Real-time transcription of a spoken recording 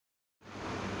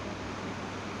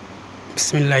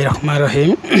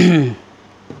बिस्मिल्लाहिर्रहमानिर्रहीम।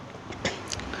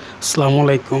 আসসালামু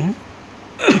আলাইকুম।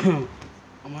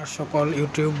 আমার সকল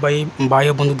ইউটিউব ভাই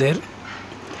ও বন্ধুদের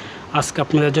আজকে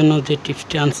আপনাদের জন্য যে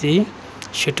টিপসটি আনছি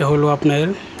সেটা হলো আপনার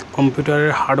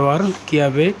কম্পিউটারের হার্ডওয়্যার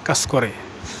কীভাবে কাজ করে।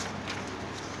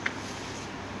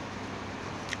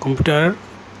 কম্পিউটার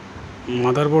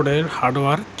মাদারবোর্ডের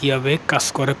হার্ডওয়্যার কীভাবে কাজ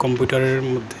করে কম্পিউটারের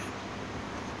মধ্যে।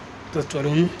 তো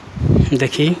চলুন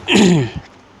দেখি।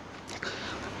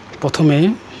 প্রথমে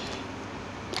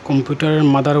কম্পিউটারের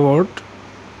মাদারবোর্ড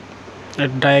এর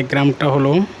ডায়াগ্রামটা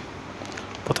হলো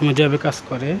প্রথমে যেভাবে কাজ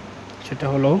করে সেটা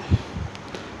হলো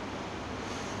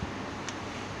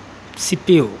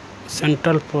CPU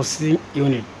central processing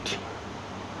unit.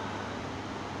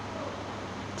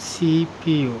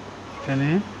 CPU এখানে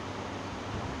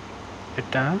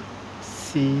এটা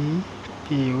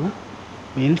সিপিইউ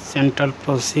মিন সেন্ট্রাল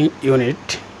প্রসেসিং ইউনিট।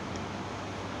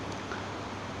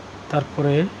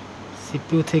 তারপরে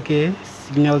সিপিইউ থেকে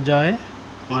সিগন্যাল যায়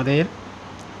আমাদের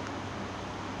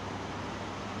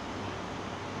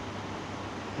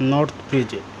নর্থ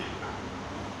ব্রিজে।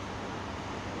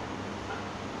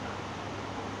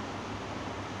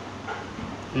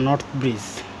 নর্থ ব্রিজ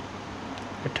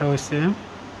এটা হচ্ছে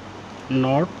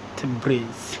নর্থ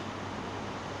ব্রিজ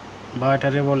বা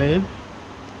এটারে বলে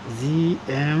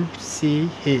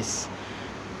GMCH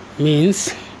means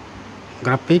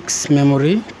graphics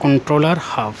memory controller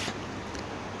hub.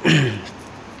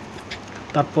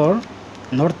 তারপর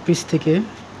নর্থ ব্রিজ থেকে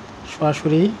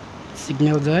সরাসরি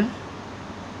সিগন্যাল যায়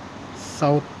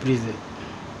সাউথ ব্রিজে।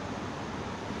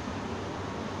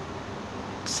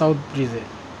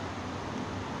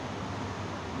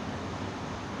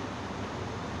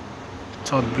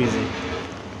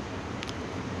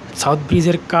 সাউথ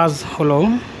ব্রিজের কাজ হলো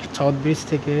সাউথ ব্রিজ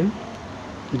থেকে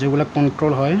যেগুলো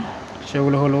কন্ট্রোল হয়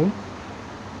সেগুলো হলো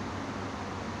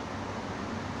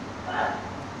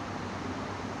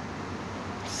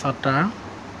SATA,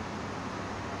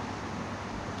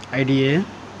 IDA,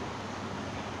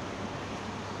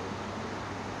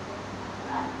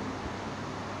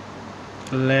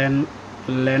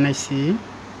 LAN IC,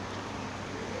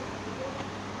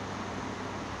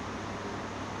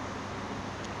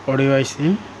 audio IC,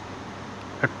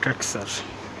 attractor.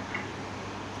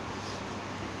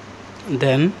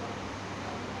 Then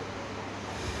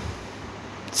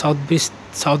south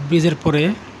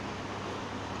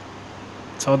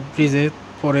ব্রিজের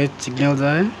পরে সিগন্যাল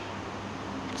যায়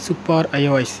সুপার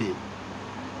IO/IC।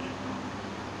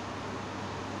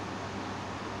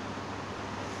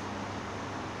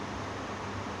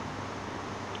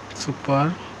 Super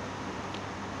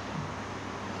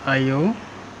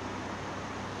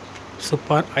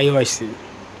IO/IC।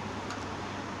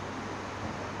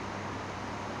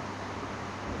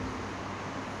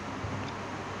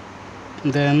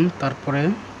 দেন তারপরে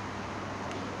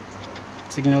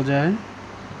সিগন্যাল যায়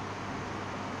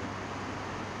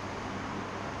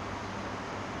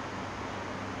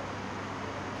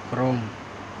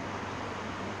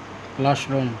ফ্ল্যাশ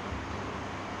রোম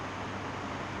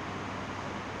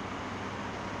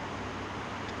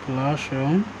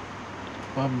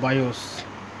বা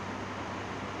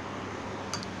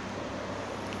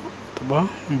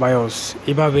বায়োস।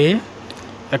 এভাবে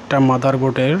একটা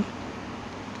মাদারবোর্ডের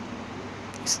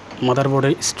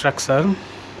স্ট্রাকচার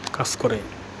কাজ করে।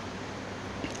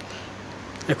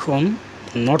 এখন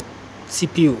নর্থ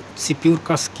সিপিইউর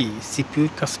কাজ কি?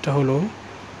 সিপিইউর কাজটা হলো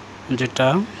যেটা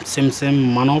সেম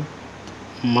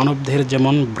মানবদের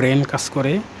যেমন ব্রেন কাজ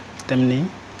করে তেমনি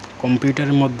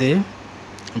কম্পিউটারের মধ্যে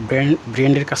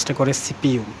ব্রেনের কাজটা করে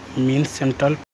সিপিইউ মিন সেন্ট্রাল